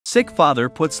Sick father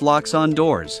puts locks on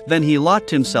doors. Then he locked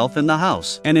himself in the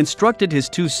house and instructed his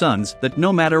two sons that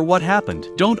no matter what happened,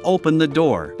 don't open the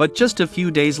door. But just a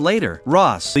few days later,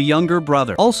 Ross, the younger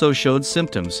brother, also showed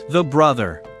symptoms. The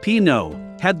brother, Pino,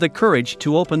 had the courage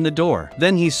to open the door.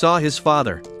 Then he saw his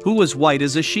father, who was white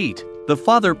as a sheet. The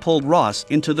father pulled Ross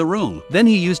into the room. Then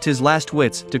he used his last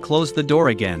wits to close the door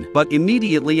again. But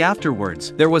immediately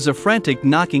afterwards, there was a frantic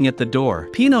knocking at the door.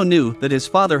 Pino knew that his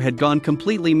father had gone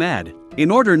completely mad. In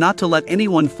order not to let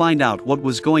anyone find out what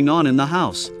was going on in the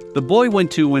house, the boy went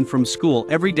to and from school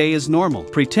every day as normal,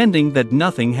 pretending that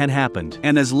nothing had happened.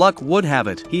 And as luck would have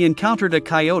it, he encountered a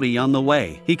coyote on the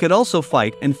way. He could also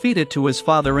fight and feed it to his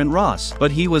father and Ross,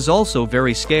 but he was also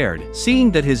very scared. Seeing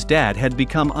that his dad had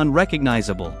become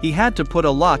unrecognizable, he had to put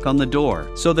a lock on the door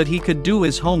so that he could do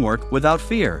his homework without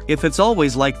fear. If it's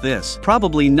always like this,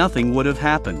 probably nothing would have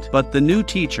happened. But the new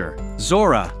teacher,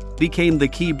 Zora, became the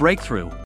key breakthrough.